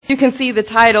You can see the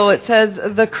title. It says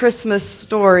The Christmas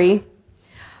Story.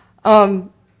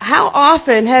 How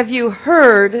often have you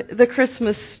heard the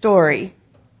Christmas story?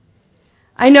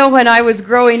 I know when I was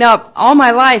growing up, all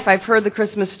my life I've heard the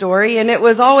Christmas story, and it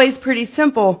was always pretty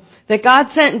simple, that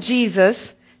God sent Jesus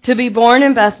to be born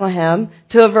in Bethlehem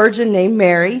to a virgin named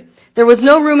Mary. There was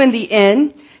no room in the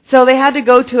inn, so they had to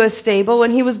go to a stable,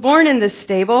 and he was born in this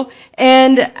stable,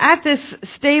 and at this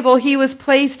stable he was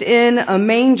placed in a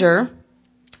manger,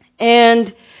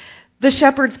 and the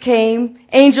shepherds came,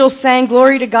 angels sang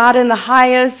glory to God in the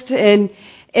highest, and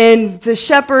the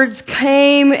shepherds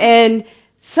came, and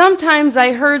sometimes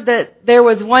I heard that there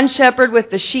was one shepherd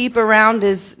with the sheep around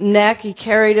his neck. He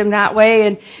carried him that way.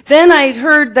 And then I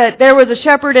heard that there was a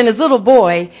shepherd and his little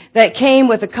boy that came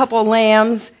with a couple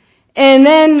lambs. And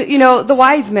then, the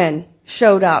wise men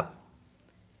showed up.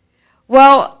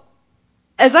 Well,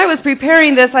 as I was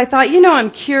preparing this, I thought,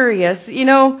 I'm curious.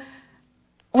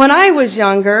 When I was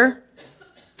younger,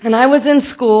 and I was in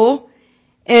school,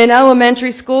 in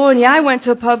elementary school, and I went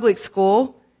to public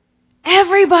school,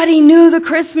 everybody knew the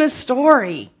Christmas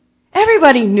story.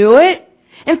 Everybody knew it.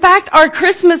 In fact, our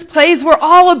Christmas plays were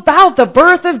all about the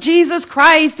birth of Jesus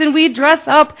Christ, and we'd dress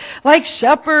up like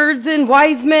shepherds and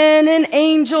wise men and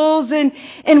angels,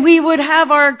 and we would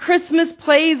have our Christmas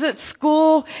plays at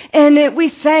school, and we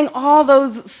sang all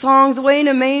those songs, Away in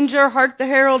a Manger, Hark the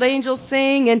Herald Angels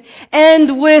Sing, and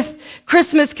end with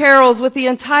Christmas carols with the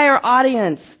entire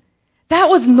audience. That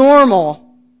was normal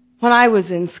when I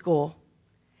was in school.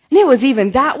 And it was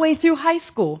even that way through high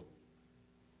school.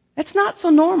 It's not so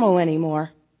normal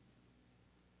anymore.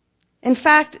 In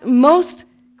fact, most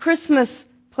Christmas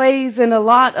plays in a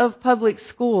lot of public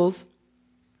schools,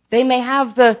 they may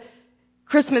have the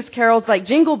Christmas carols like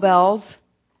Jingle Bells,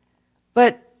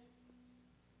 but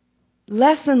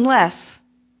less and less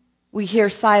we hear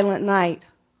Silent Night,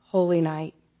 Holy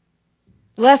Night.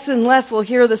 Less and less we'll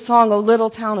hear the song, O Little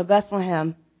Town of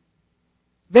Bethlehem.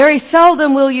 Very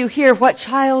seldom will you hear, What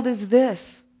Child Is This?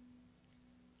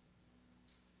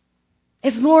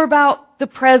 It's more about the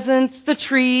presents, the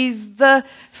trees, the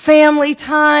family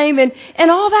time,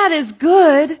 and all that is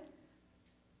good.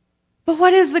 But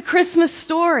what is the Christmas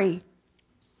story?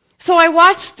 So I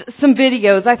watched some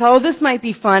videos. I thought, this might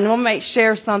be fun. I might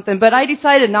share something. But I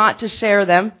decided not to share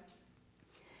them.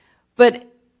 But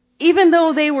even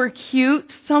though they were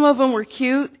cute, some of them were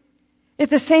cute, at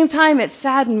the same time it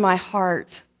saddened my heart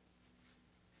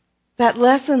that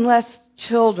less and less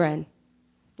children,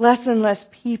 less and less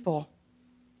people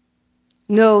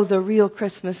know the real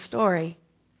Christmas story.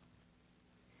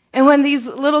 And when these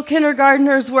little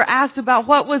kindergartners were asked about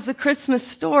what was the Christmas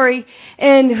story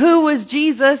and who was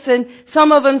Jesus, and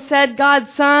some of them said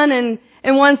God's son,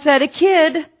 and one said a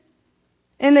kid,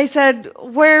 and they said,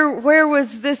 where was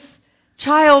this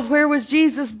child? Where was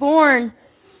Jesus born?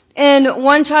 And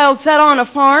one child said on a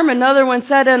farm, another one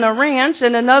said in a ranch,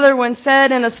 and another one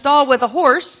said in a stall with a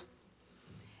horse.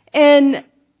 And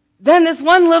then this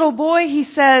one little boy, he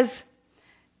says,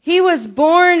 he was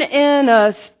born in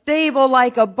a stable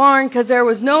like a barn because there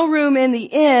was no room in the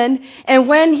inn. And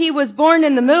when he was born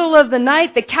in the middle of the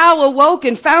night, the cow awoke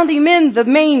and found him in the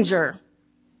manger.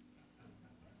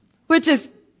 Which is,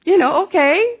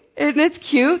 okay, and it's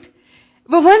cute.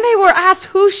 But when they were asked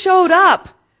who showed up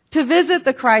to visit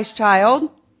the Christ child,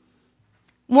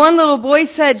 one little boy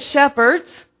said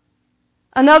shepherds.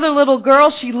 Another little girl,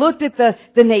 she looked at the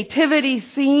nativity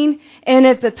scene, and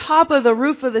at the top of the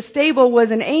roof of the stable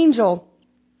was an angel.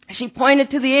 She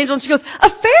pointed to the angel and she goes, a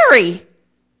fairy!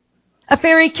 A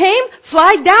fairy came,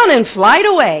 flied down, and flied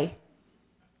away.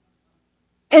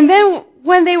 And then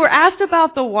when they were asked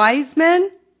about the wise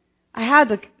men,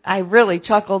 I really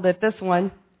chuckled at this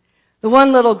one. The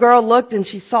one little girl looked and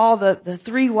she saw the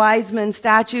three wise men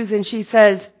statues and she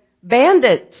says,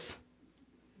 bandits.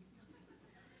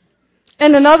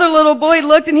 And another little boy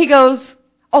looked and he goes,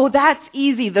 oh, that's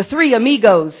easy, the three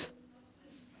amigos.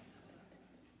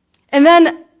 And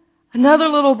then another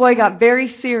little boy got very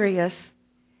serious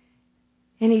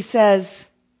and he says,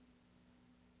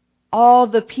 all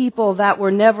the people that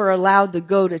were never allowed to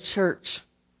go to church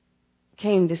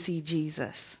came to see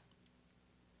Jesus.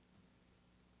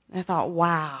 I thought,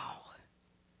 wow.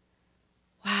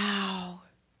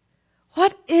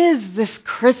 What is this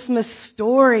Christmas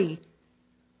story?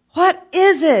 What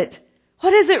is it?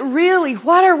 What is it really?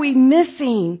 What are we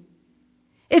missing?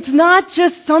 It's not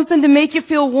just something to make you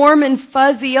feel warm and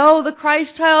fuzzy. Oh, the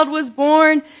Christ child was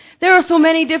born. There are so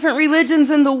many different religions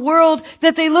in the world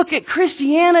that they look at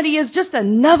Christianity as just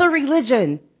another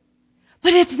religion.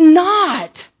 But it's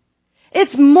not.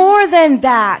 It's more than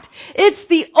that. It's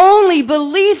the only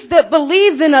belief that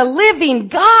believes in a living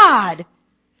God.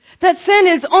 that sent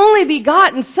His only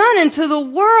begotten Son into the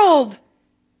world.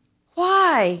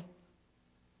 Why?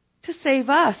 To save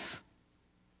us.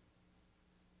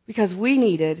 Because we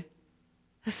needed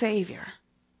a Savior.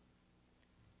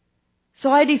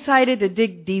 So I decided to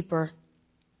dig deeper.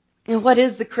 And what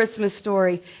is the Christmas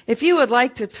story? If you would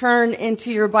like to turn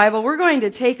into your Bible, we're going to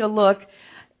take a look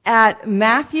at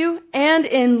Matthew and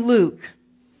in Luke.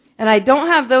 And I don't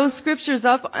have those scriptures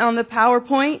up on the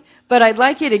PowerPoint, but I'd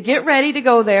like you to get ready to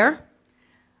go there.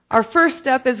 Our first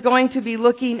step is going to be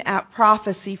looking at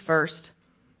prophecy first.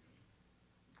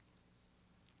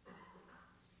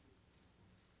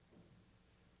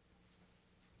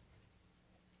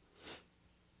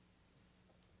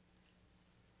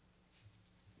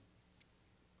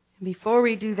 Before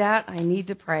we do that, I need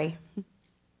to pray.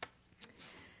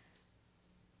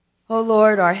 Oh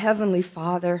Lord, our Heavenly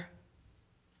Father,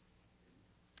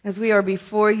 as we are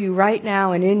before you right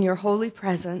now and in your holy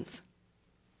presence,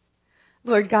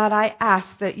 Lord God, I ask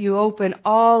that you open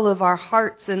all of our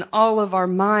hearts and all of our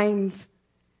minds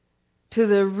to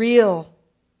the real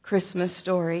Christmas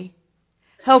story.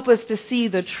 Help us to see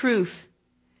the truth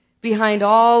behind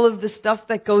all of the stuff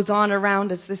that goes on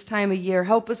around us this time of year.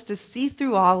 Help us to see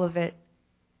through all of it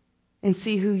and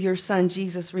see who your Son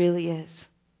Jesus really is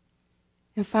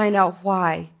and find out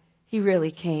why He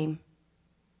really came.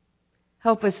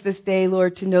 Help us this day,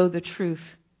 Lord, to know the truth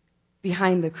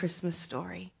behind the Christmas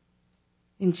story.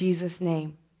 In Jesus'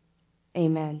 name,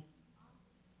 amen.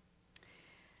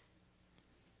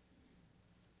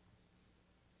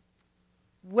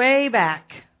 Way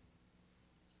back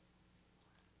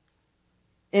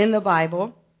in the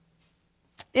Bible,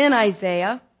 in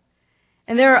Isaiah,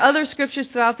 and there are other scriptures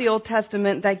throughout the Old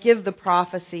Testament that give the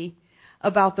prophecy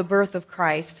about the birth of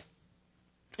Christ.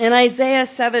 In Isaiah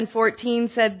 7:14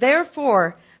 said,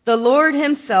 "Therefore the Lord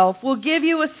Himself will give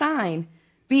you a sign.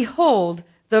 Behold,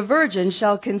 the virgin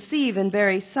shall conceive and bear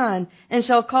a son, and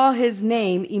shall call his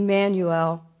name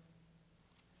Emmanuel."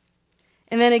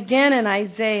 And then again in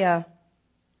Isaiah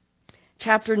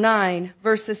chapter 9,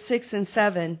 verses 6 and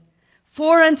 7,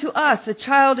 "For unto us a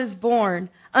child is born,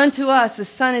 unto us a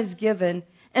son is given,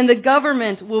 and the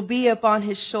government will be upon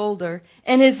his shoulder,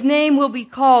 and his name will be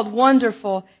called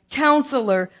Wonderful,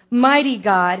 Counselor, Mighty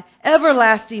God,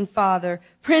 Everlasting Father,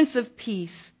 Prince of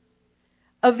Peace.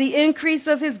 Of the increase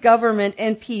of his government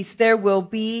and peace there will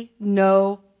be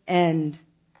no end."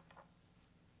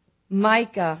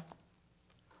 Micah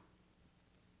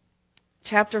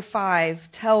chapter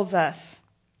 5 tells us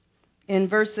in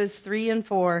verses 3 and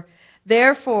 4,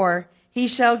 "Therefore he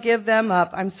shall give them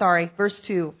up." Verse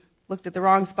 2. Looked at the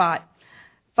wrong spot.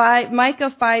 Micah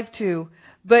 5:2.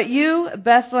 "But you,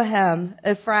 Bethlehem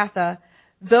Ephrathah,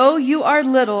 though you are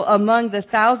little among the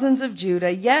thousands of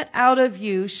Judah, yet out of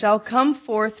you shall come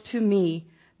forth to me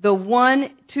the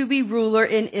one to be ruler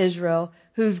in Israel,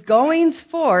 whose goings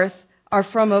forth are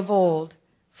from of old,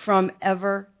 from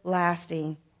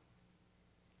everlasting."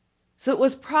 So it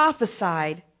was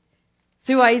prophesied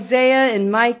through Isaiah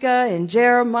and Micah and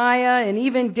Jeremiah, and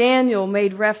even Daniel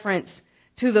made reference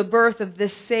to the birth of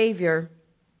this Savior,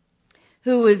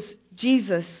 who is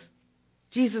Jesus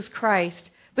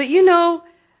Christ. But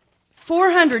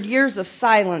 400 years of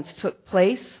silence took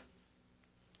place.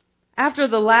 After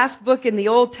the last book in the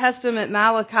Old Testament,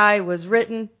 Malachi, was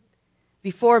written,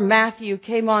 before Matthew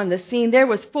came on the scene, there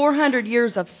was 400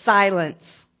 years of silence.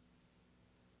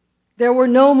 There were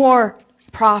no more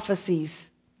prophecies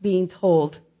being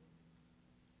told. It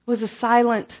was a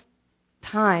silent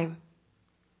time.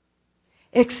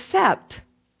 Except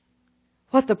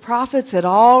what the prophets had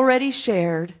already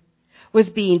shared was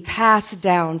being passed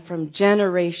down from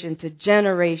generation to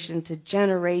generation to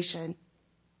generation.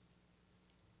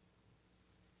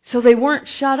 So they weren't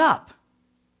shut up.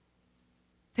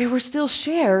 They were still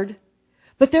shared,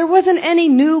 but there wasn't any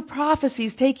new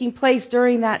prophecies taking place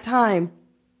during that time.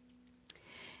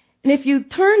 And if you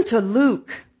turn to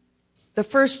Luke, the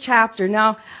first chapter,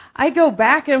 now I go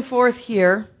back and forth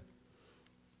here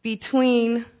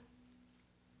between,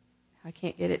 I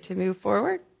can't get it to move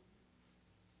forward.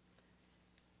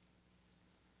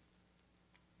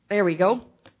 There we go.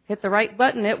 Hit the right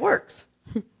button, it works.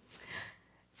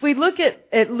 If we look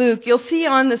at Luke, you'll see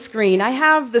on the screen, I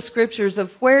have the scriptures of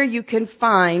where you can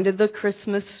find the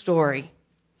Christmas story.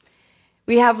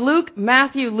 We have Luke,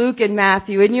 Matthew, and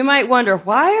Matthew, and you might wonder,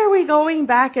 why are we going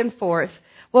back and forth?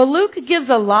 Well, Luke gives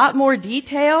a lot more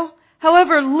detail.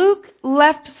 However, Luke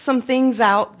left some things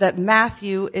out that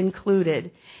Matthew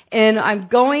included. And I'm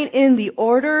going in the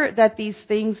order that these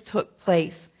things took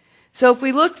place. So if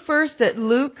we look first at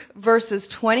Luke verses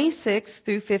 26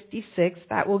 through 56,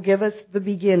 that will give us the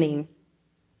beginning.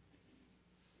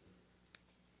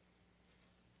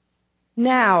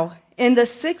 Now, in the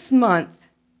 6th month,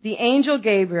 the angel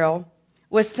Gabriel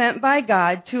was sent by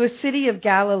God to a city of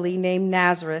Galilee named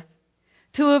Nazareth,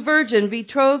 to a virgin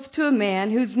betrothed to a man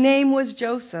whose name was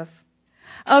Joseph,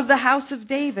 of the house of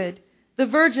David. The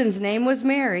virgin's name was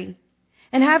Mary.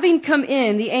 And having come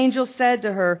in, the angel said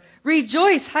to her,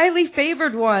 "Rejoice, highly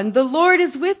favored one, the Lord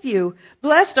is with you.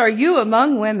 Blessed are you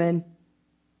among women."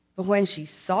 But when she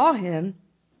saw him,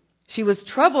 she was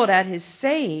troubled at his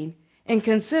saying, and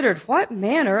considered what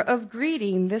manner of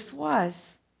greeting this was.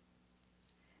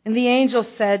 And the angel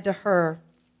said to her,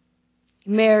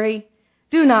 "Mary,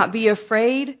 do not be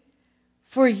afraid,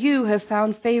 for you have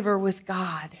found favor with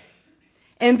God.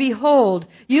 And behold,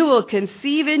 you will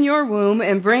conceive in your womb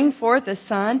and bring forth a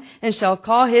son, and shall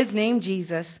call his name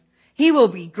Jesus. He will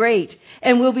be great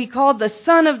and will be called the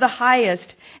Son of the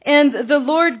Highest. And the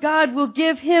Lord God will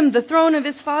give him the throne of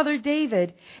his father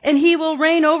David. And he will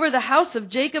reign over the house of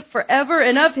Jacob forever,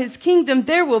 and of his kingdom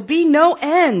there will be no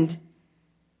end."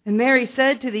 And Mary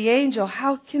said to the angel,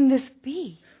 "How can this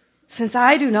be, since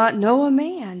I do not know a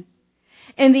man?"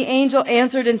 And the angel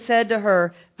answered and said to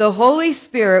her, "The Holy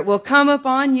Spirit will come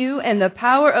upon you, and the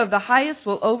power of the Highest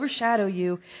will overshadow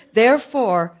you.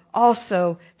 Therefore,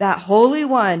 also, that Holy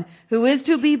One who is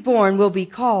to be born will be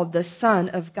called the Son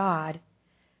of God.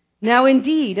 Now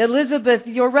indeed, Elizabeth,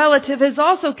 your relative, has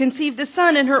also conceived a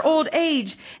son in her old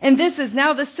age, and this is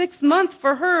now the 6th month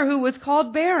for her who was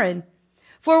called barren.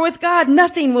 For with God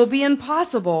nothing will be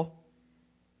impossible."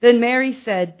 Then Mary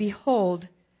said, "Behold,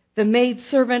 the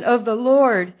maidservant of the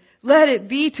Lord, let it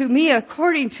be to me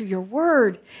according to your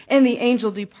word." And the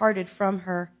angel departed from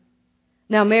her.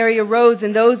 Now Mary arose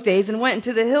in those days and went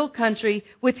into the hill country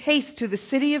with haste to the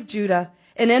city of Judah,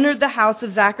 and entered the house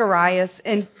of Zacharias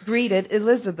and greeted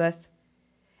Elizabeth.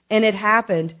 And it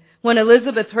happened, when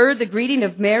Elizabeth heard the greeting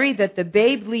of Mary, that the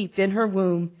babe leaped in her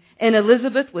womb, and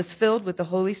Elizabeth was filled with the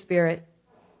Holy Spirit.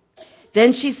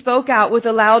 Then she spoke out with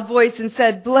a loud voice and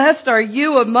said, "Blessed are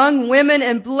you among women,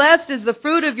 and blessed is the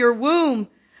fruit of your womb.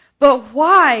 But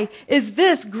why is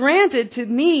this granted to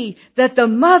me, that the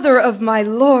mother of my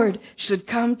Lord should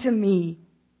come to me?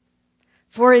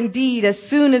 For indeed, as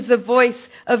soon as the voice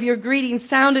of your greeting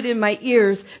sounded in my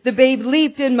ears, the babe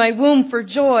leaped in my womb for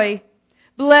joy.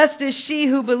 Blessed is she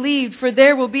who believed, for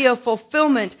there will be a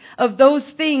fulfillment of those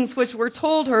things which were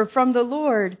told her from the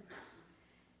Lord."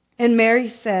 And Mary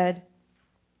said,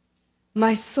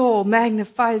 "My soul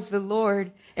magnifies the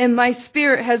Lord, and my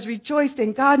spirit has rejoiced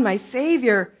in God my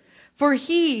Savior, for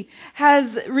he has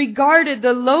regarded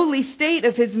the lowly state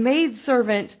of his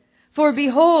maidservant. For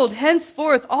behold,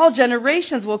 henceforth all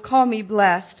generations will call me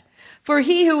blessed. For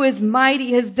he who is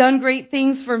mighty has done great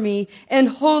things for me, and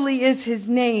holy is his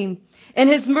name. And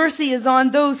his mercy is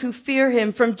on those who fear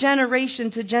him from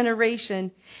generation to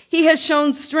generation. He has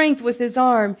shown strength with his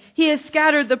arm. He has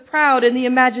scattered the proud in the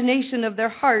imagination of their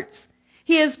hearts.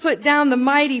 He has put down the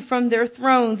mighty from their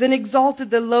thrones and exalted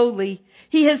the lowly.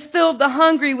 He has filled the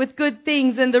hungry with good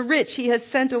things, and the rich he has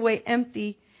sent away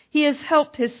empty. He has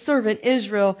helped his servant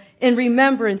Israel in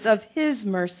remembrance of his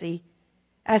mercy,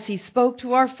 as he spoke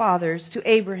to our fathers, to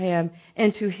Abraham,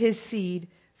 and to his seed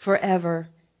forever."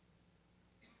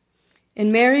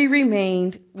 And Mary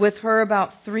remained with her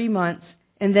about 3 months,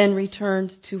 and then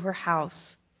returned to her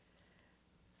house.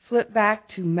 Flip back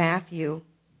to Matthew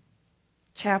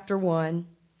chapter 1.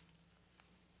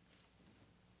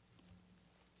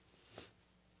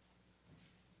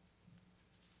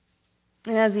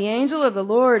 And as the angel of the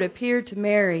Lord appeared to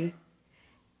Mary,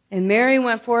 and Mary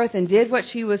went forth and did what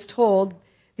she was told,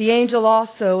 the angel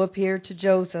also appeared to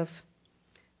Joseph.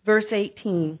 Verse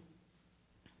 18.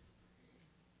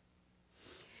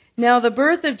 Now the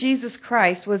birth of Jesus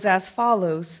Christ was as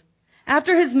follows.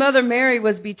 After his mother Mary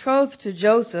was betrothed to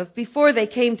Joseph, before they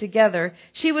came together,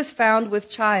 she was found with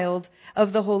child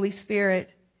of the Holy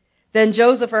Spirit. Then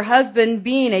Joseph, her husband,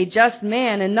 being a just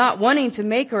man and not wanting to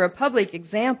make her a public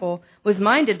example, was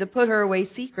minded to put her away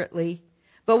secretly.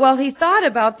 But while he thought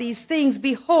about these things,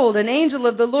 behold, an angel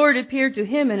of the Lord appeared to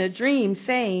him in a dream,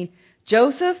 saying,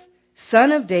 "Joseph,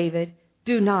 son of David,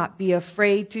 do not be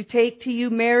afraid to take to you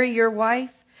Mary your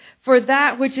wife, for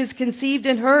that which is conceived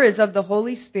in her is of the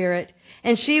Holy Spirit.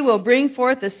 And she will bring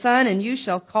forth a son, and you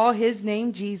shall call his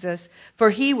name Jesus, for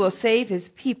he will save his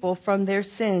people from their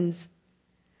sins."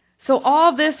 So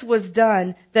all this was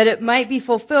done, that it might be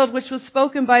fulfilled which was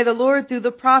spoken by the Lord through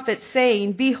the prophet,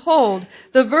 saying, "Behold,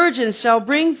 the virgin shall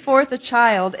bring forth a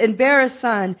child, and bear a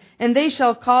son, and they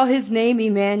shall call his name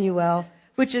Emmanuel,"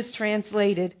 which is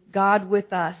translated, God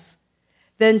with us.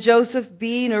 Then Joseph,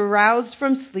 being aroused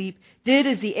from sleep, did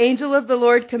as the angel of the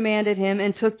Lord commanded him,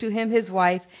 and took to him his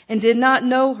wife, and did not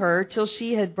know her till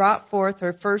she had brought forth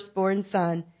her firstborn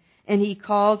son, and he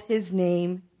called his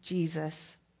name Jesus.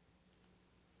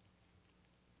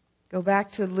 Go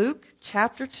back to Luke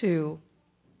chapter 2.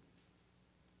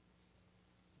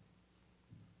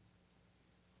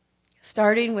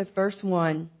 Starting with verse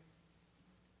 1.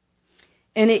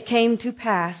 And it came to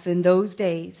pass in those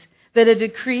days that a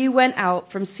decree went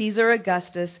out from Caesar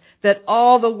Augustus that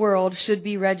all the world should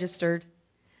be registered.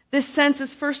 This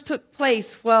census first took place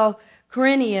while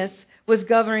Quirinius was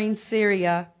governing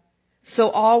Syria. So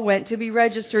all went to be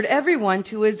registered, everyone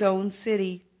to his own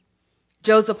city.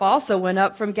 Joseph also went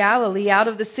up from Galilee out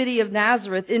of the city of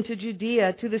Nazareth into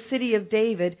Judea to the city of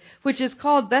David, which is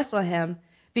called Bethlehem,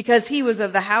 because he was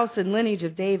of the house and lineage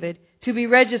of David, to be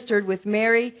registered with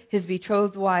Mary, his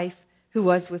betrothed wife, who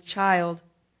was with child.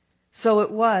 So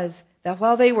it was that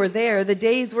while they were there, the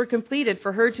days were completed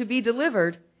for her to be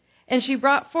delivered. And she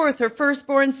brought forth her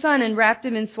firstborn son and wrapped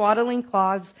him in swaddling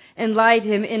cloths and laid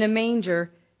him in a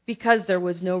manger, because there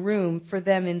was no room for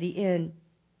them in the inn.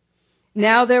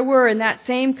 Now there were in that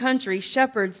same country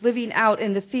shepherds living out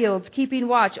in the fields, keeping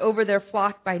watch over their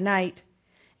flock by night.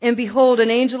 And behold,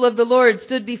 an angel of the Lord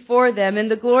stood before them,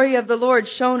 and the glory of the Lord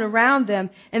shone around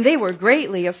them, and they were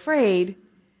greatly afraid.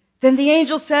 Then the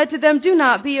angel said to them, "Do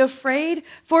not be afraid,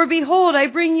 for behold, I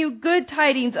bring you good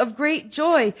tidings of great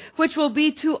joy, which will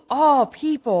be to all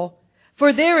people.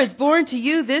 For there is born to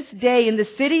you this day in the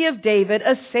city of David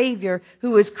a Savior,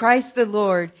 who is Christ the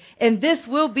Lord. And this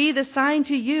will be the sign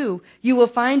to you. You will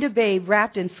find a babe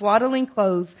wrapped in swaddling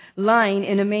clothes, lying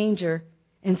in a manger."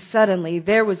 And suddenly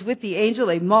there was with the angel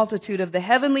a multitude of the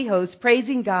heavenly host,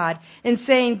 praising God and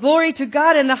saying, "Glory to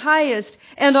God in the highest,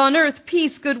 and on earth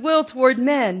peace, goodwill toward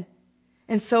men."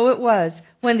 And so it was,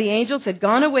 when the angels had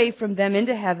gone away from them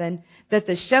into heaven, that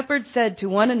the shepherds said to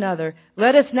one another,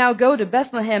 "Let us now go to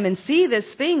Bethlehem and see this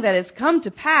thing that has come to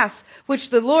pass, which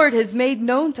the Lord has made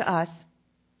known to us."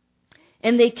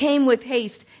 And they came with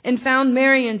haste and found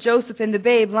Mary and Joseph and the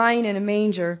babe lying in a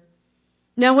manger.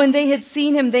 Now when they had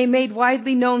seen him, they made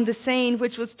widely known the saying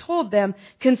which was told them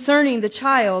concerning the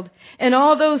child. And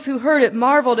all those who heard it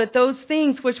marveled at those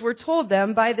things which were told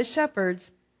them by the shepherds.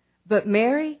 But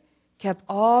Mary kept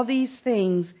all these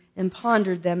things and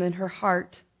pondered them in her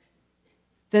heart.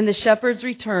 Then the shepherds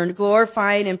returned,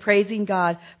 glorifying and praising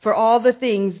God for all the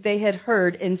things they had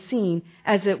heard and seen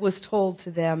as it was told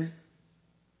to them.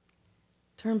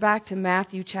 Turn back to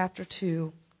Matthew chapter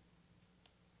 2.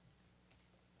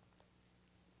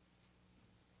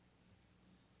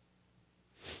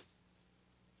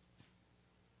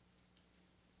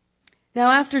 Now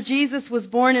after Jesus was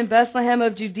born in Bethlehem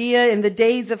of Judea in the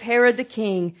days of Herod the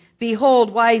king,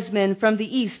 behold, wise men from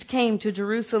the east came to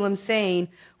Jerusalem, saying,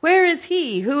 "Where is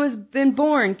he who has been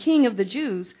born King of the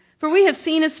Jews? For we have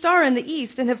seen a star in the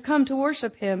east and have come to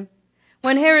worship him."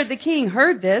 When Herod the king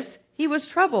heard this, he was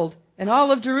troubled, and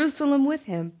all of Jerusalem with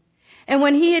him. And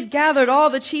when he had gathered all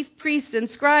the chief priests and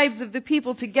scribes of the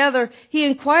people together, he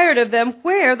inquired of them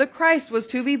where the Christ was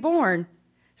to be born.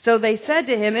 So they said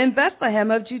to him, "In Bethlehem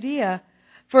of Judea.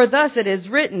 For thus it is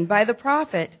written by the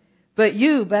prophet, 'But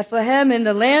you, Bethlehem, in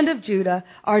the land of Judah,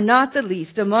 are not the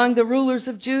least among the rulers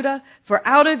of Judah, for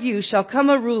out of you shall come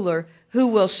a ruler who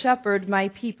will shepherd my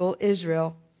people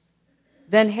Israel.'"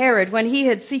 Then Herod, when he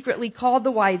had secretly called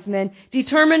the wise men,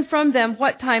 determined from them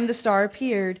what time the star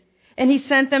appeared. And he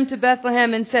sent them to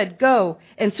Bethlehem and said, "Go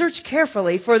and search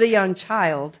carefully for the young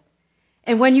child.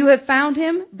 And when you have found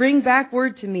him, bring back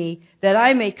word to me, that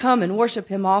I may come and worship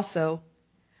him also."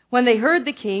 When they heard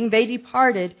the king, they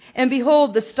departed, and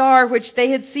behold, the star which they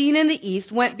had seen in the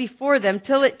east went before them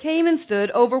till it came and stood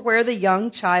over where the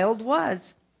young child was.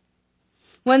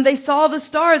 When they saw the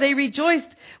star, they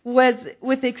rejoiced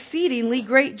with exceedingly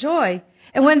great joy.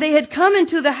 And when they had come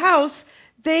into the house,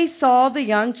 they saw the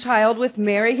young child with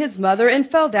Mary his mother,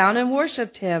 and fell down and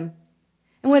worshipped him.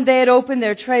 And when they had opened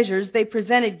their treasures, they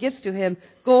presented gifts to him,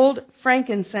 gold,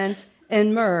 frankincense,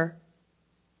 and myrrh.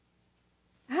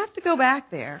 I have to go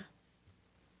back there.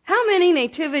 How many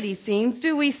nativity scenes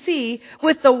do we see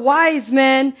with the wise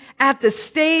men at the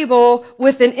stable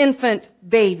with an infant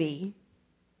baby?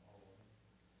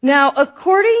 Now,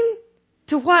 according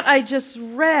to what I just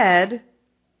read,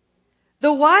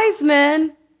 the wise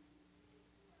men,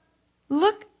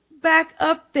 look back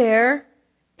up there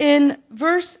in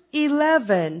verse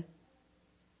 11.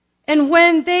 And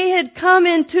when they had come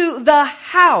into the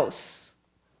house.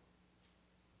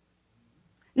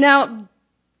 Now,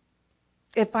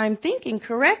 if I'm thinking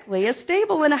correctly, a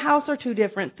stable and a house are two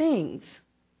different things.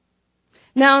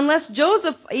 Now, unless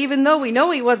Joseph, even though we know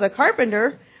he was a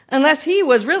carpenter, unless he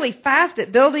was really fast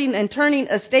at building and turning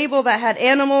a stable that had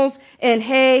animals and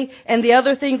hay and the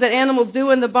other things that animals do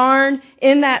in the barn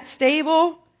in that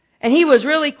stable. And he was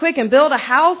really quick and built a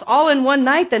house all in one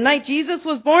night, the night Jesus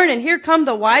was born. And here come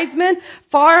the wise men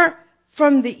far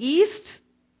from the east.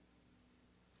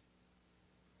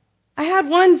 I had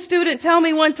one student tell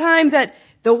me one time that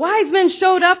the wise men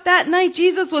showed up that night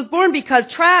Jesus was born because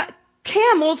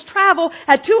camels travel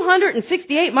at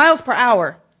 268 miles per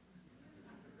hour.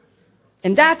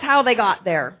 And that's how they got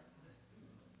there.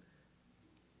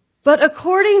 But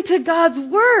according to God's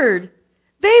Word,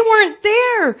 they weren't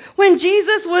there when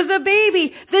Jesus was a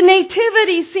baby. The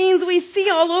nativity scenes we see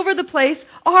all over the place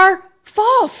are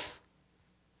false.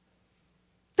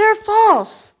 They're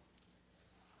false.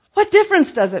 What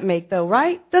difference does it make, though,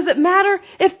 right? Does it matter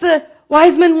if the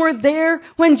wise men were there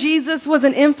when Jesus was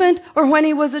an infant or when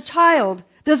he was a child?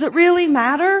 Does it really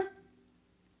matter?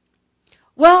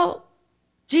 Well,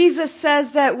 Jesus says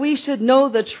that we should know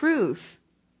the truth,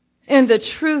 and the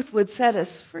truth would set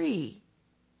us free.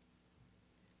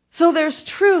 So there's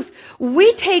truth.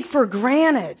 We take for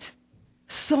granted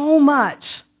so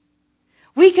much.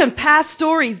 We can pass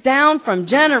stories down from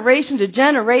generation to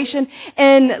generation,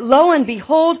 and lo and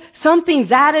behold,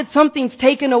 something's added, something's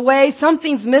taken away,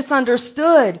 something's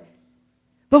misunderstood.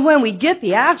 But when we get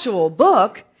the actual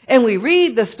book and we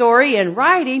read the story in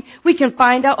writing, we can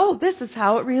find out, oh, this is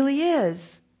how it really is.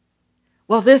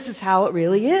 Well, this is how it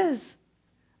really is.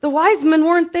 The wise men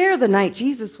weren't there the night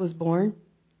Jesus was born.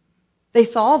 They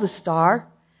saw the star.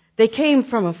 They came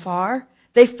from afar.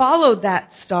 They followed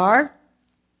that star.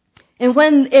 And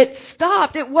when it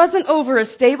stopped, it wasn't over a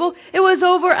stable. It was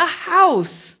over a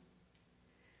house.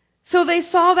 So they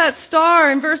saw that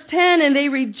star in verse 10, and they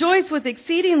rejoiced with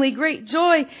exceedingly great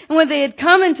joy. And when they had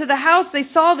come into the house, they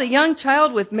saw the young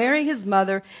child with Mary his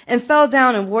mother, and fell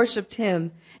down and worshipped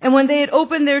him. And when they had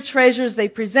opened their treasures, they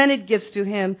presented gifts to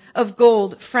him of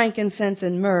gold, frankincense,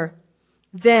 and myrrh.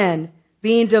 Then,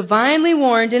 being divinely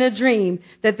warned in a dream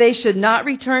that they should not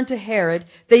return to Herod,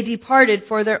 they departed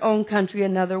for their own country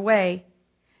another way.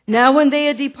 Now when they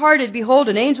had departed, behold,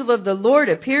 an angel of the Lord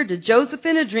appeared to Joseph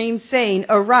in a dream, saying,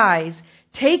 Arise,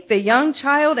 take the young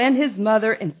child and his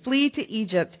mother, and flee to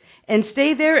Egypt, and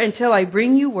stay there until I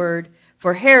bring you word,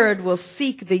 for Herod will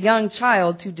seek the young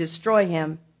child to destroy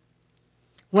him.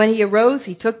 When he arose,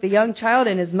 he took the young child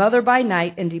and his mother by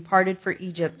night, and departed for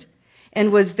Egypt,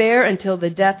 and was there until the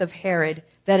death of Herod,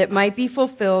 that it might be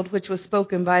fulfilled which was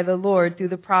spoken by the Lord through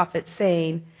the prophet,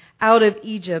 saying, Out of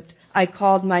Egypt I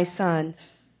called my son.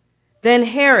 Then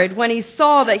Herod, when he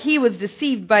saw that he was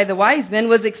deceived by the wise men,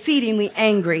 was exceedingly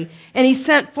angry, and he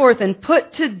sent forth and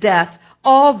put to death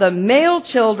all the male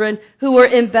children who were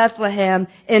in Bethlehem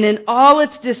and in all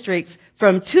its districts,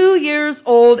 from 2 years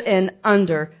old and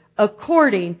under,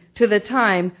 according to the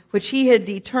time which he had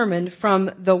determined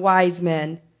from the wise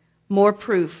men. More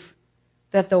proof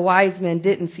that the wise men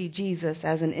didn't see Jesus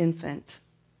as an infant.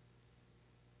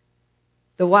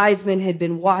 The wise men had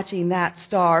been watching that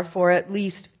star for at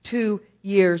least 2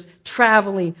 years,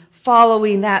 traveling,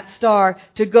 following that star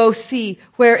to go see,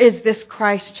 where is this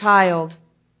Christ child?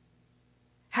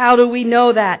 How do we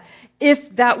know that?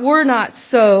 If that were not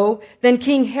so, then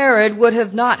King Herod would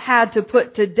have not had to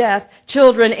put to death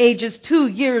children ages 2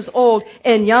 years old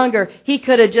and younger. He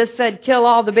could have just said, kill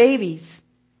all the babies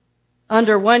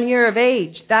under 1 year of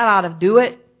age. That ought to do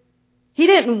it. He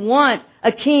didn't want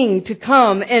a king to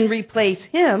come and replace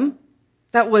him.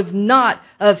 That was not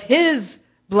of his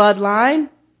bloodline.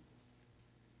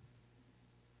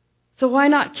 So why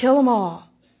not kill them all?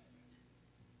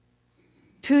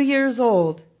 2 years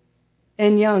old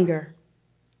and younger.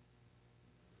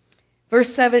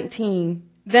 Verse 17,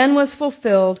 Then was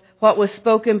fulfilled what was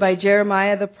spoken by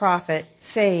Jeremiah the prophet,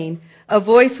 saying, A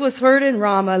voice was heard in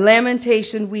Ramah,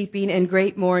 lamentation, weeping, and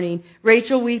great mourning,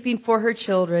 Rachel weeping for her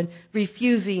children,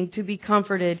 refusing to be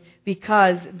comforted,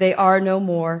 because they are no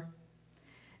more.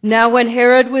 Now when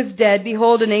Herod was dead,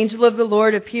 behold, an angel of the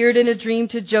Lord appeared in a dream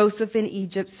to Joseph in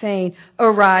Egypt, saying,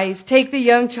 Arise, take the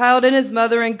young child and his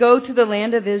mother, and go to the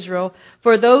land of Israel,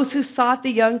 for those who sought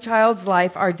the young child's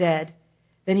life are dead.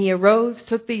 Then he arose,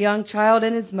 took the young child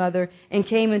and his mother, and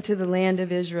came into the land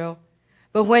of Israel.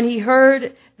 But when he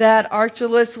heard that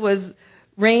Archelaus was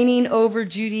reigning over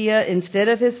Judea instead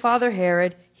of his father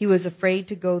Herod, he was afraid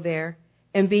to go there.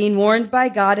 And being warned by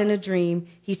God in a dream,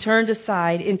 he turned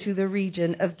aside into the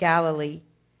region of Galilee.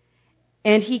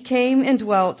 And he came and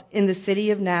dwelt in the city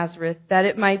of Nazareth, that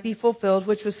it might be fulfilled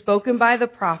which was spoken by the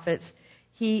prophets,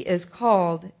 He is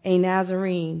called a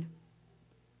Nazarene.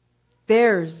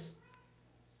 There's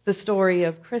the story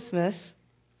of Christmas,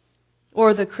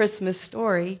 or the Christmas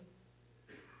story.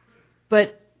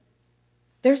 But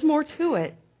There's more to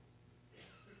it.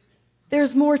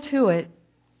 There's more to it.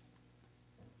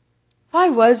 Why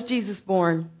was Jesus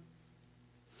born?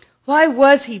 Why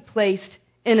was he placed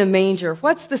in a manger?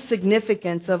 What's the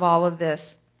significance of all of this?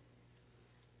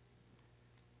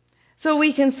 So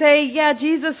we can say, yeah,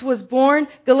 Jesus was born.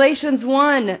 Galatians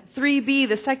 1:3b,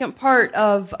 the second part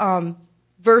of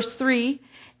verse 3,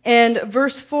 and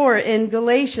verse 4 in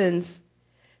Galatians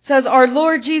says, our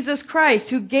Lord Jesus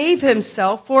Christ, who gave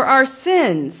himself for our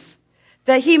sins,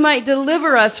 that he might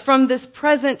deliver us from this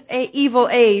present evil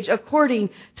age according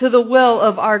to the will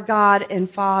of our God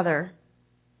and Father.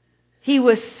 He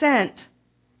was sent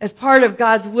as part of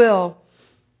God's will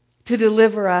to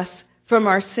deliver us from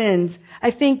our sins. I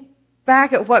think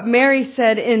back at what Mary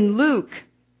said in Luke,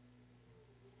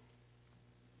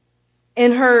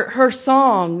 in her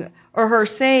song or her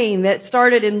saying that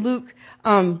started in Luke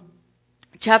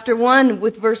chapter 1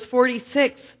 with verse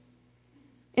 46.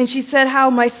 And she said how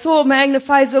my soul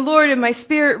magnifies the Lord and my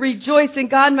spirit rejoices in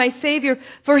God my Savior,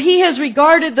 for he has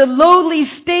regarded the lowly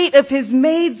state of his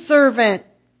maidservant.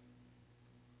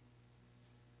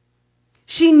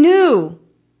 She knew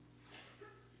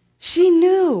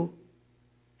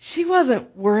she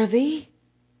wasn't worthy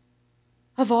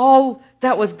of all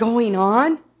that was going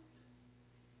on.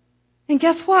 And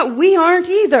guess what? We aren't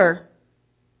either.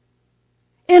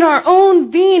 In our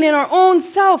own being, in our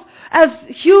own self, as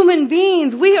human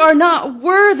beings, we are not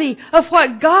worthy of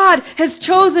what God has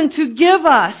chosen to give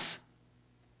us.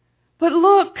 But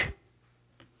look,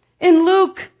 in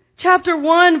Luke chapter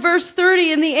 1, verse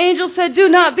 30, and the angel said, do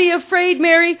not be afraid,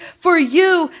 Mary, for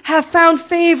you have found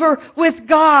favor with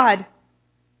God.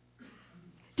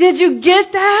 Did you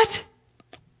get that?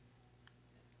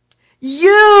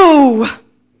 You,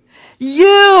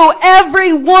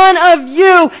 every one of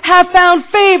you have found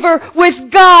favor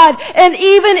with God. And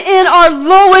even in our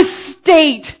lowest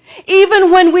state,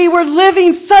 even when we were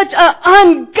living such an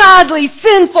ungodly,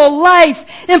 sinful life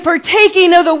and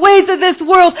partaking of the ways of this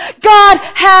world, God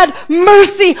had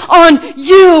mercy on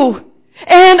you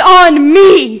and on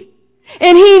me.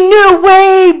 And He knew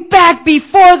way back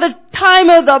before the time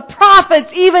of the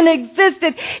prophets even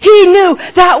existed, He knew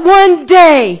that one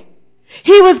day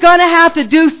He was going to have to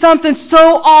do something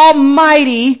so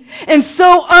almighty and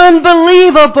so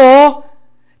unbelievable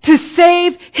to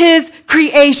save His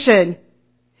creation.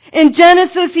 In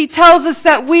Genesis, He tells us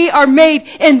that we are made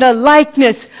in the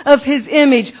likeness of His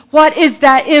image. What is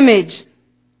that image?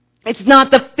 It's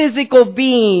not the physical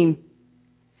being.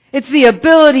 It's the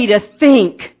ability to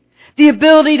think, the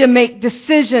ability to make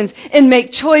decisions and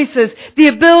make choices, the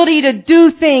ability to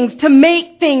do things, to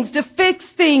make things, to fix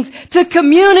things, to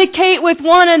communicate with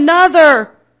one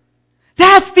another.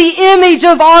 That's the image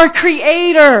of our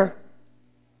Creator.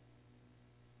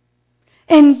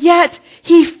 And yet,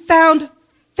 He found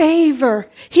favor.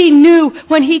 He knew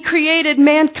when He created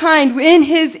mankind in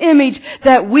His image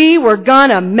that we were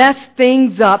gonna mess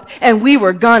things up, and we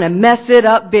were gonna mess it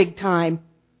up big time.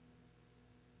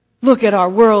 Look at our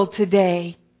world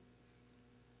today.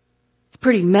 It's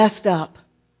pretty messed up.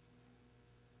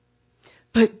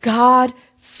 But God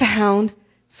found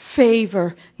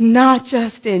favor, not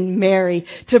just in Mary,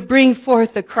 to bring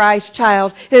forth the Christ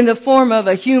child in the form of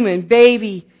a human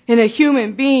baby and a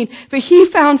human being, but He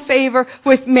found favor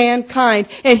with mankind,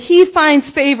 and He finds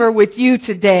favor with you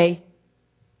today.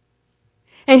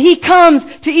 And He comes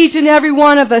to each and every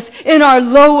one of us in our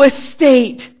lowest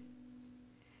state.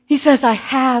 He says, I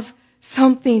have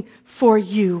something for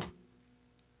you.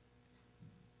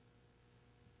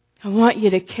 I want you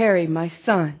to carry my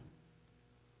son.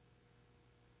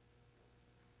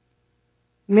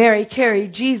 Mary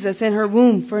carried Jesus in her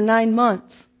womb for 9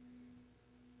 months.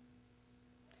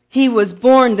 He was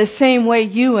born the same way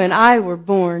you and I were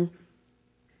born.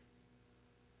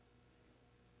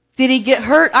 Did He get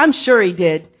hurt? I'm sure He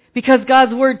did. Because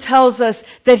God's Word tells us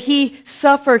that He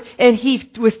suffered and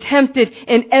He was tempted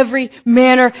in every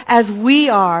manner as we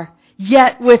are,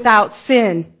 yet without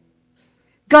sin.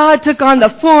 God took on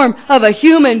the form of a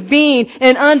human being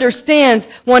and understands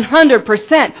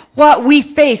 100% what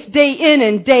we face day in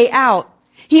and day out.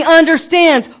 He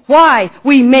understands why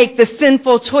we make the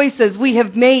sinful choices we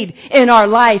have made in our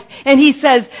life. And He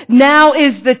says, now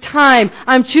is the time.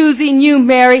 I'm choosing you,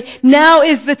 Mary. Now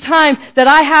is the time that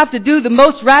I have to do the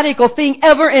most radical thing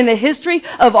ever in the history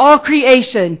of all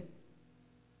creation.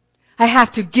 I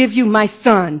have to give you my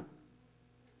son.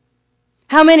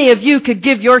 How many of you could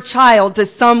give your child to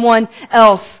someone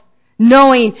else,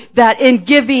 knowing that in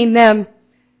giving them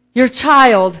your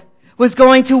child was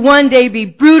going to one day be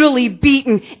brutally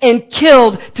beaten and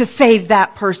killed to save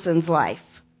that person's life?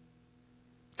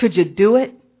 Could you do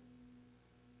it?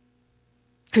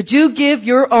 Could you give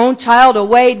your own child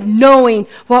away knowing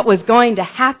what was going to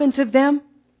happen to them?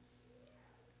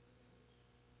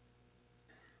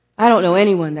 I don't know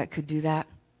anyone that could do that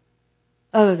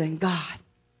other than God.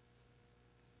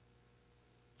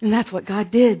 And that's what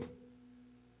God did.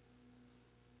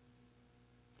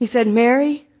 He said,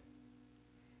 Mary,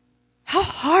 how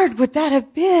hard would that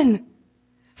have been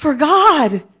for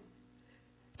God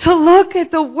to look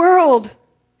at the world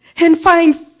and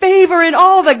find favor in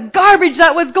all the garbage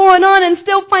that was going on and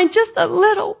still find just a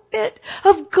little bit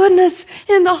of goodness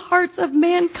in the hearts of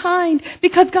mankind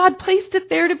because God placed it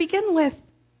there to begin with.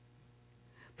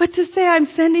 But to say, I'm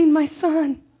sending my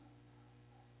Son,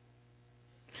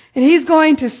 and He's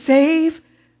going to save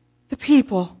the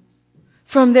people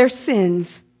from their sins.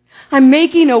 I'm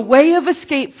making a way of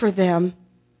escape for them.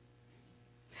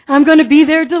 I'm going to be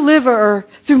their deliverer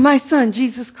through my Son,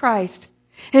 Jesus Christ.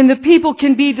 And the people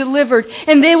can be delivered,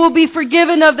 and they will be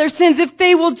forgiven of their sins if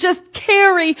they will just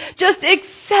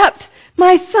accept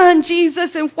my Son,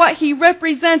 Jesus, and what He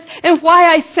represents and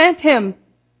why I sent Him.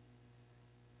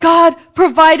 God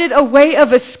provided a way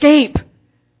of escape.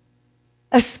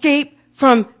 Escape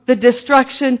from the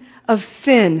destruction of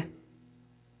sin.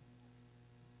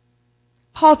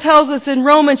 Paul tells us in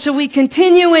Romans, shall we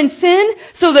continue in sin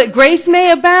so that grace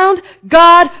may abound?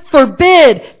 God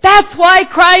forbid. That's why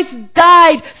Christ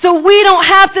died, so we don't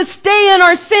have to stay in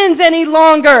our sins any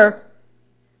longer.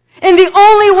 And the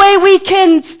only way we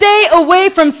can stay away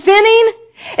from sinning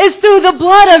is through the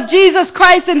blood of Jesus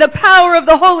Christ and the power of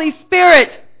the Holy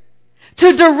Spirit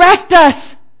to direct us.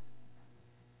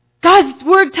 God's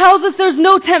Word tells us there's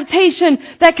no temptation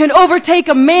that can overtake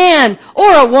a man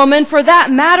or a woman for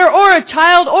that matter, or a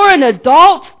child or an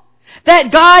adult,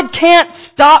 that God can't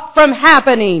stop from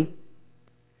happening.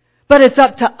 But it's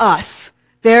up to us.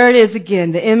 There it is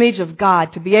again, the image of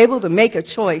God, to be able to make a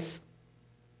choice.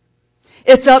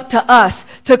 It's up to us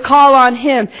to call on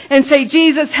Him and say,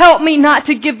 Jesus, help me not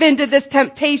to give in to this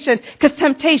temptation, because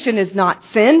temptation is not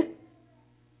sin.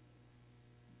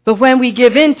 But when we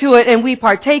give into it and we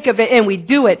partake of it and we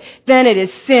do it, then it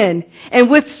is sin. And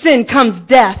with sin comes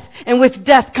death. And with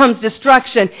death comes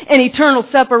destruction and eternal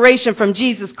separation from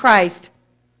Jesus Christ.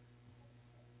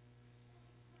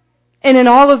 And in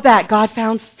all of that, God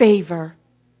found favor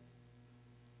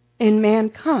in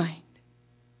mankind.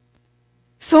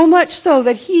 So much so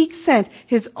that He sent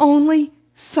His only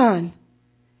Son.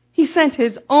 He sent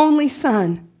His only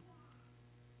Son.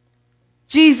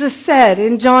 Jesus said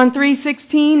in John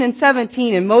 3:16 and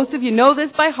 17, and most of you know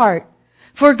this by heart,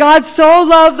 for God so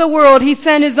loved the world, He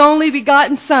sent His only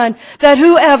begotten Son, that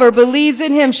whoever believes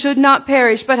in Him should not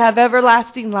perish, but have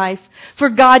everlasting life. For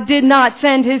God did not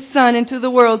send His Son into the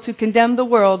world to condemn the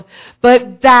world,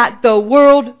 but that the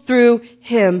world through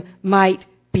Him might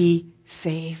be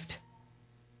saved.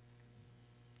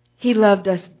 He loved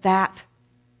us that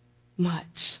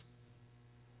much.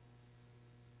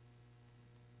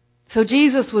 So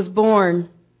Jesus was born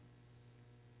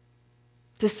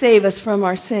to save us from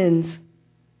our sins.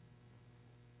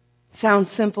 Sounds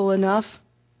simple enough,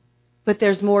 but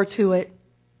there's more to it.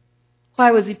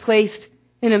 Why was He placed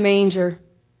in a manger?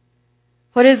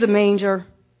 What is a manger?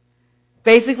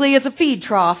 Basically, it's a feed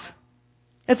trough.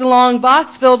 It's a long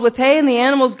box filled with hay, and the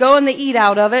animals go and they eat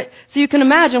out of it. So you can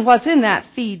imagine what's in that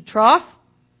feed trough.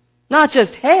 Not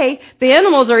just hay. The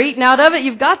animals are eating out of it.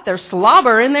 You've got their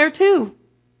slobber in there too.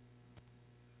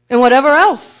 And whatever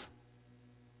else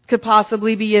could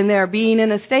possibly be in there, being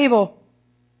in a stable.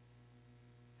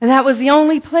 And that was the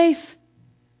only place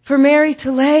for Mary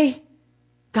to lay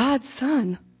God's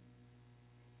Son.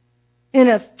 In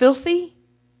a filthy,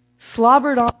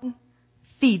 slobbered on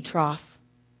feed trough.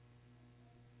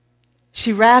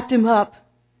 She wrapped Him up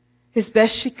as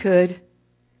best she could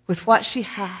with what she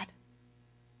had.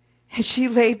 And she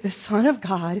laid the Son of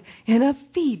God in a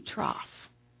feed trough.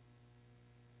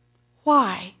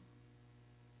 Why?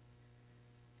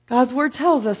 God's Word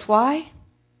tells us why.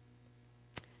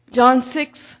 John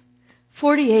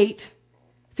 6:48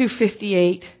 through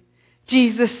 58.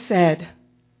 Jesus said,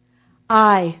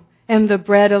 I am the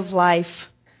bread of life.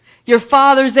 Your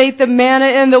fathers ate the manna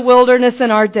in the wilderness and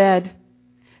are dead.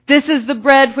 This is the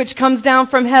bread which comes down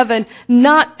from heaven,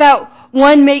 not that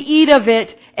one may eat of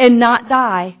it and not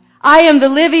die. I am the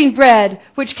living bread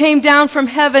which came down from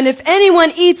heaven. If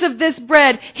anyone eats of this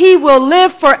bread, he will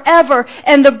live forever.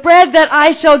 And the bread that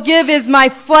I shall give is my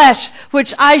flesh,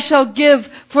 which I shall give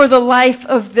for the life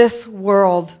of this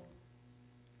world.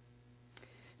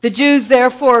 The Jews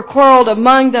therefore quarreled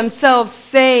among themselves,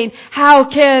 saying, how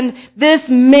can this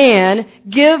man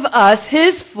give us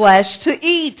his flesh to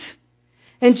eat?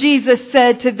 And Jesus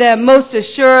said to them, most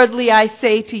assuredly I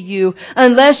say to you,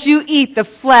 unless you eat the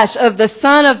flesh of the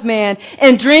Son of Man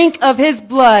and drink of his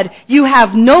blood, you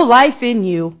have no life in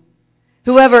you.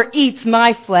 Whoever eats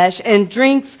my flesh and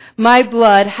drinks my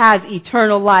blood has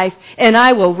eternal life, and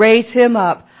I will raise him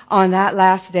up on that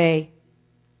last day.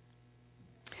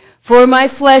 For my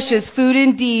flesh is food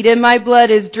indeed, and my blood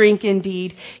is drink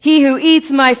indeed. He who eats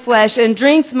my flesh and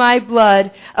drinks my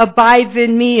blood abides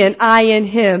in me, and I in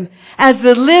him. As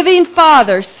the living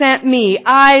Father sent me,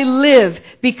 I live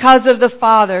because of the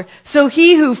Father. So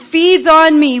he who feeds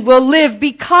on me will live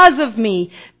because of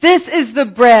me. This is the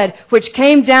bread which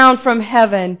came down from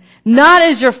heaven, not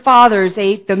as your fathers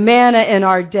ate the manna and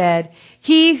are dead.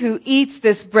 He who eats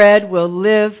this bread will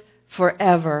live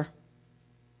forever.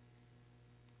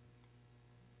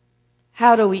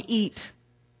 How do we eat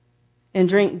and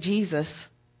drink Jesus?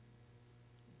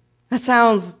 That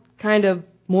sounds kind of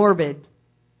morbid,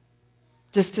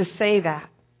 just to say that.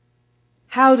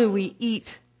 How do we eat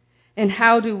and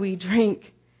how do we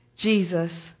drink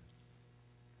Jesus?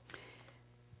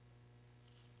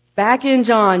 Back in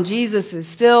John, Jesus is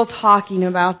still talking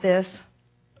about this.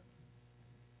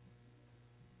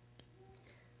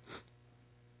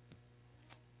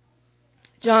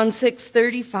 John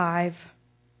 6:35.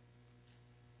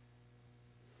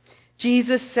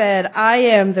 Jesus said, I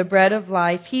am the bread of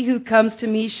life. He who comes to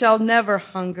me shall never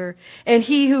hunger, and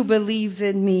he who believes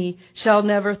in me shall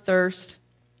never thirst.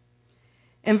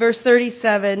 In verse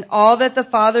 37, all that the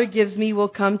Father gives me will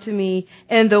come to me,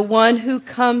 and the one who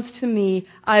comes to me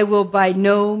I will by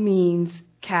no means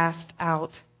cast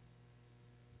out.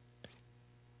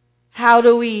 How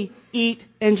do we eat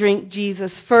and drink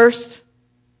Jesus? First,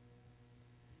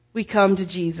 we come to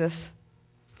Jesus.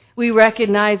 We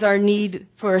recognize our need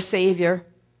for a Savior.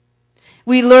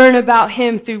 We learn about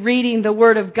him through reading the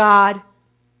Word of God,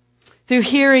 through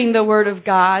hearing the Word of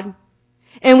God.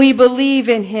 And we believe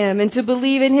in him. And to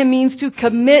believe in him means to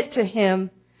commit to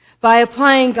him by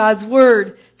applying God's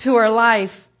Word to our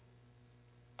life.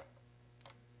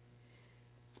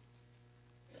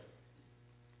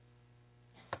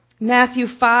 Matthew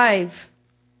 5,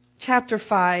 chapter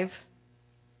 5,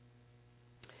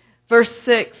 verse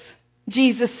 6.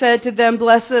 Jesus said to them,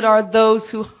 blessed are those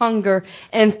who hunger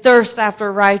and thirst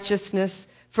after righteousness,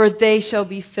 for they shall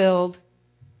be filled.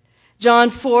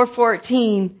 John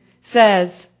 4:14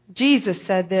 says, Jesus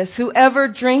said this, whoever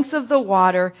drinks of the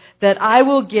water that I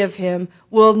will give him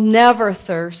will never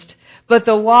thirst, but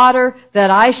the water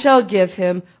that I shall give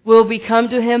him will become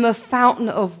to him a fountain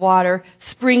of water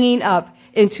springing up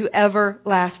into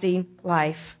everlasting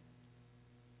life.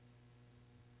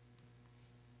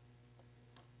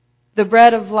 The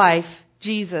bread of life,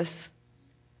 Jesus,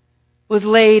 was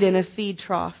laid in a feed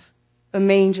trough, a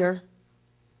manger,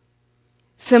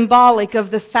 symbolic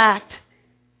of the fact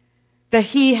that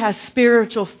he has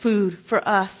spiritual food for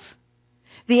us.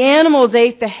 The animals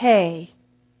ate the hay.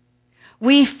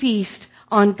 We feast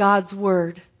on God's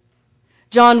Word.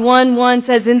 John 1:1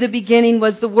 says, in the beginning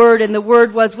was the Word, and the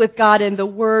Word was with God, and the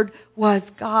Word was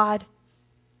God.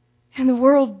 And the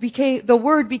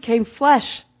Word became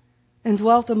flesh and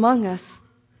dwelt among us,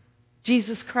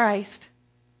 Jesus Christ.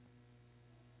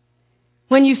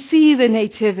 When you see the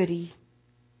nativity,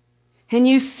 and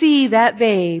you see that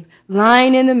babe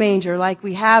lying in the manger, like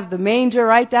we have the manger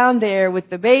right down there with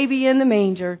the baby in the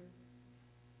manger,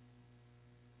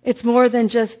 it's more than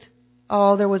just,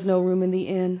 oh, there was no room in the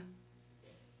inn.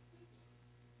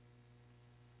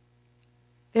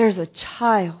 There's a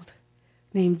child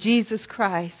named Jesus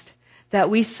Christ that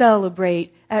we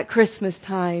celebrate at Christmas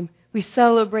time. We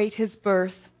celebrate his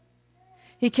birth.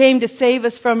 He came to save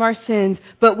us from our sins,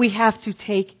 but we have to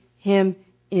take him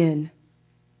in.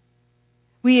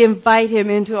 We invite him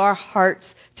into our hearts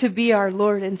to be our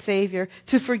Lord and Savior,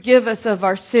 to forgive us of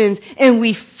our sins, and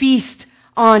we feast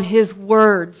on his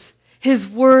words. His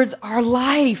words are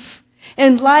life,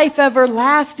 and life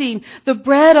everlasting, the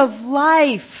bread of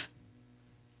life.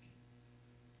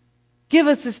 Give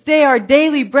us this day our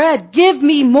daily bread. Give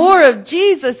me more of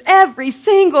Jesus every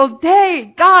single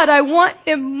day. God, I want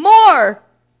him more.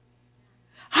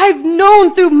 I've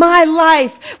known through my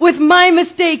life, with my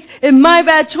mistakes and my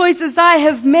bad choices I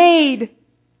have made,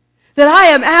 that I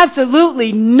am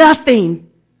absolutely nothing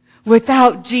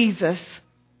without Jesus.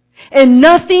 And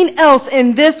nothing else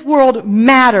in this world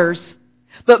matters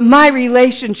but my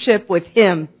relationship with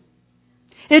him.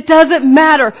 It doesn't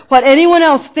matter what anyone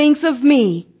else thinks of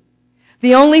me.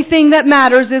 The only thing that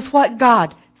matters is what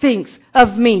God thinks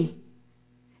of me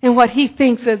and what he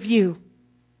thinks of you.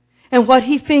 And what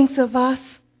he thinks of us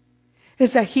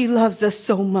is that he loves us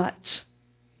so much.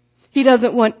 He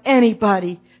doesn't want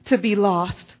anybody to be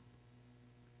lost.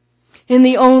 And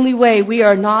the only way we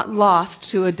are not lost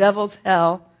to a devil's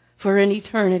hell for an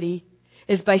eternity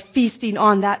is by feasting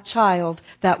on that child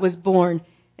that was born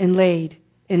and laid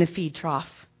in a feed trough.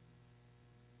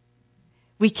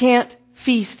 We can't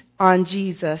feast on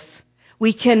Jesus.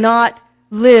 We cannot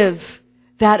live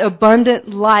that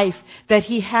abundant life that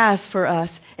He has for us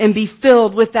and be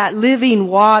filled with that living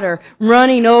water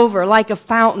running over like a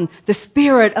fountain, the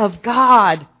Spirit of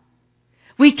God.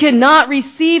 We cannot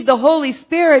receive the Holy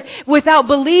Spirit without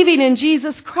believing in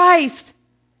Jesus Christ.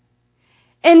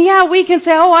 And yeah, we can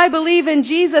say, oh, I believe in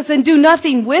Jesus and do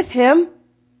nothing with Him.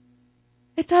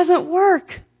 It doesn't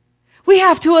work. We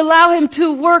have to allow Him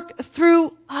to work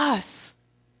through us.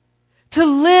 To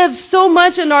live so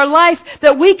much in our life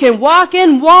that we can walk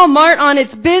in Walmart on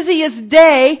its busiest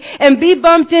day and be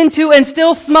bumped into and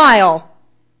still smile.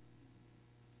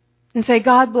 And say,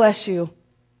 God bless you.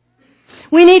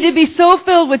 We need to be so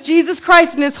filled with Jesus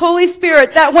Christ and His Holy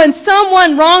Spirit that when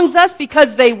someone wrongs us,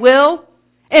 because they will,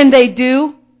 and they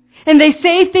do, and they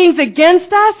say things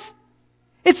against us,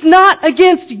 it's not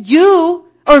against you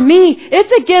or me,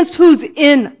 it's against who's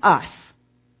in us.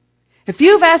 If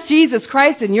you've asked Jesus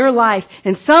Christ in your life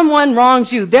and someone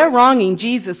wrongs you, they're wronging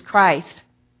Jesus Christ.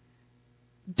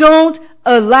 Don't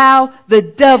allow the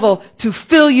devil to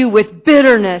fill you with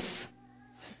bitterness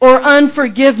or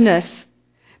unforgiveness.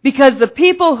 Because the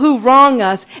people who wrong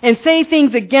us and say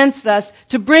things against us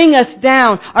to bring us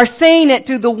down are saying it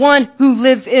to the one who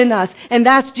lives in us, and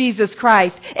that's Jesus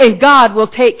Christ. And God will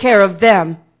take care of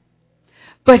them.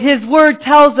 But His Word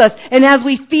tells us, and as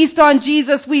we feast on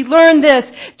Jesus, we learn this.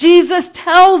 Jesus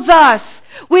tells us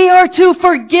we are to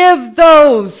forgive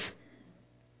those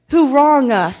who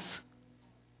wrong us.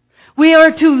 We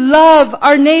are to love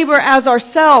our neighbor as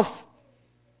ourselves.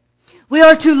 We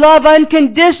are to love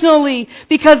unconditionally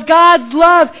because God's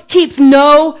love keeps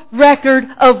no record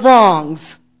of wrongs.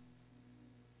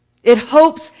 It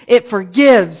hopes, it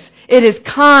forgives, it is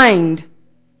kind.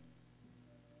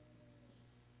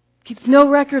 Keeps no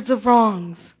records of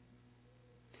wrongs.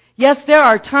 Yes, there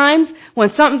are times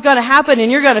when something's going to happen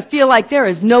and you're going to feel like there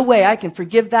is no way I can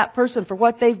forgive that person for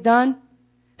what they've done.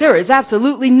 There is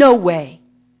absolutely no way.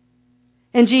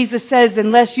 And Jesus says,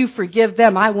 unless you forgive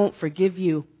them, I won't forgive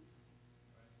you.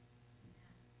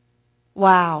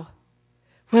 Wow.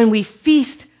 When we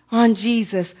feast on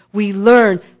Jesus, we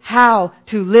learn how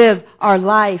to live our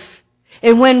life.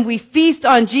 And when we feast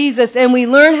on Jesus and we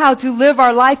learn how to live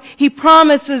our life, He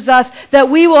promises us that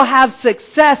we will have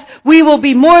success. We will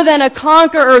be more than a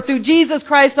conqueror through Jesus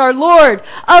Christ our Lord.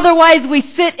 Otherwise, we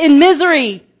sit in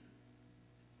misery.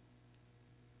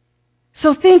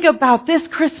 So think about this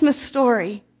Christmas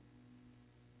story.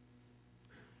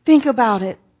 Think about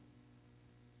it.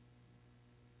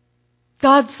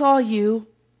 God saw you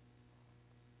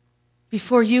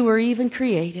before you were even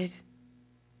created.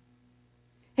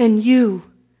 And you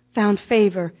found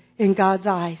favor in God's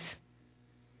eyes.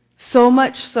 So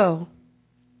much so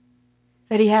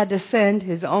that He had to send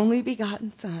His only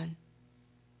begotten Son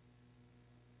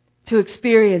to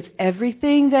experience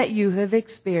everything that you have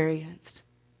experienced.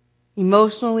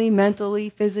 Emotionally,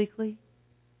 mentally, physically.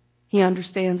 He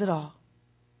understands it all.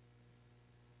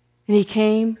 And He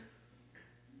came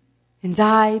and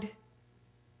died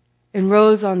and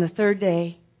rose on the third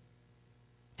day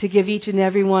to give each and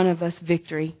every one of us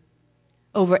victory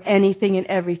over anything and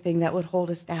everything that would hold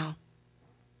us down.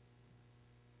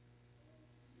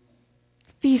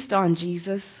 Feast on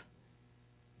Jesus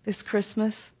this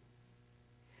Christmas.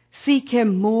 Seek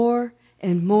Him more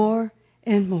and more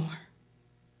and more.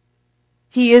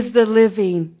 He is the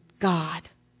living God.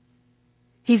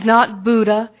 He's not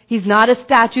Buddha. He's not a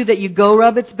statue that you go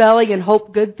rub its belly and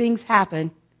hope good things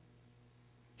happen.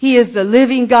 He is the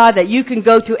living God that you can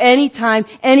go to any time,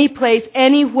 any place,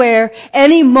 anywhere,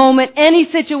 any moment, any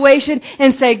situation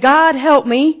and say, God, help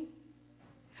me.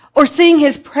 Or sing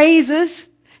His praises.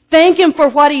 Thank Him for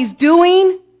what He's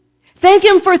doing. Thank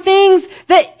Him for things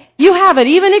that you haven't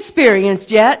even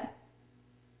experienced yet.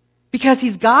 Because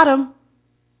He's got them.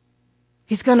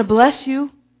 He's going to bless you.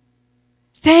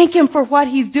 Thank Him for what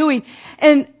He's doing.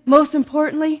 And most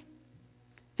importantly,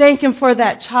 thank Him for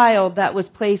that child that was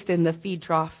placed in the feed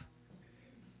trough.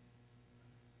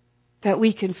 That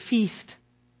we can feast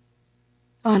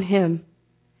on Him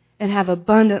and have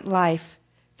abundant life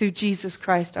through Jesus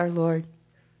Christ our Lord.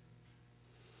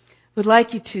 Would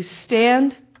like you to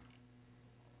stand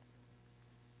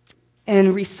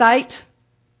and recite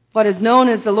what is known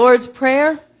as the Lord's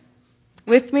Prayer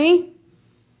with me.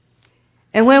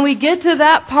 And when we get to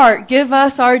that part, give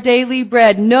us our daily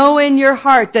bread. Know in your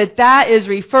heart that that is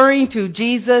referring to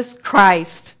Jesus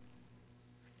Christ.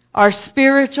 our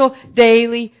spiritual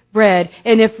daily bread.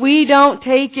 And if we don't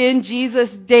take in Jesus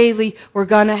daily, we're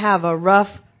going to have a rough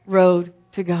road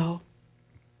to go.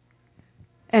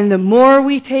 And the more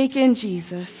we take in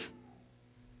Jesus,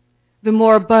 the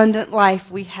more abundant life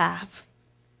we have.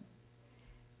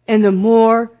 And the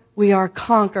more we are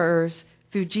conquerors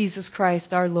through Jesus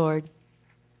Christ our Lord.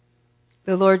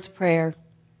 The Lord's Prayer.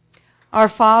 Our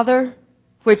Father,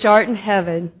 which art in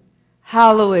heaven,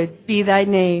 hallowed be thy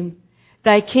name.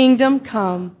 Thy kingdom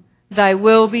come, thy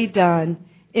will be done,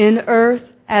 in earth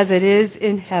as it is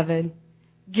in heaven.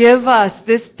 Give us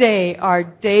this day our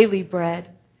daily bread,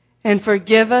 and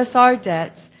forgive us our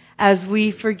debts as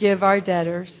we forgive our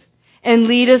debtors. And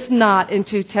lead us not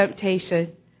into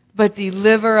temptation, but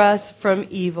deliver us from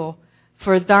evil.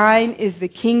 For thine is the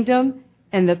kingdom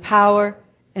and the power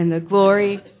and the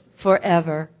glory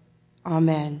forever.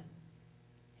 Amen.